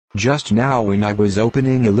Just now when I was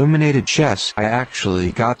opening illuminated chests I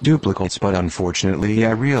actually got duplicates, but unfortunately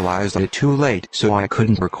I realized it too late, so I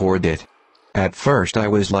couldn't record it. At first I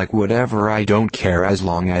was like, whatever, I don't care as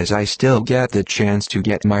long as I still get the chance to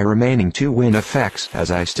get my remaining 2 win effects,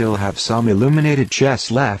 as I still have some illuminated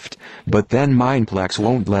chests left, but then Mineplex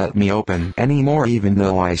won't let me open anymore even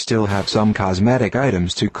though I still have some cosmetic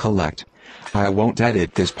items to collect. I won't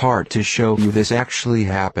edit this part to show you this actually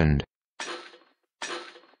happened.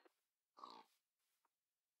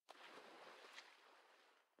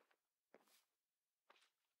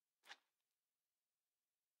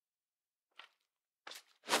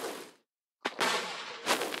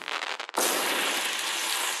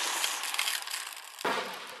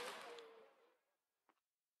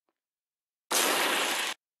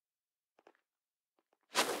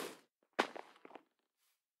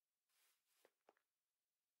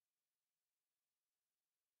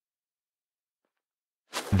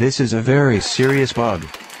 This is a very serious bug.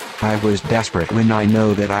 I was desperate when I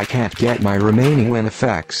know that I can't get my remaining win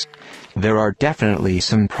effects. There are definitely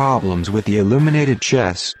some problems with the illuminated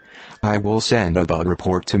chests. I will send a bug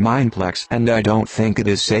report to Mineplex, and I don't think it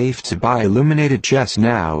is safe to buy illuminated chests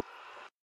now.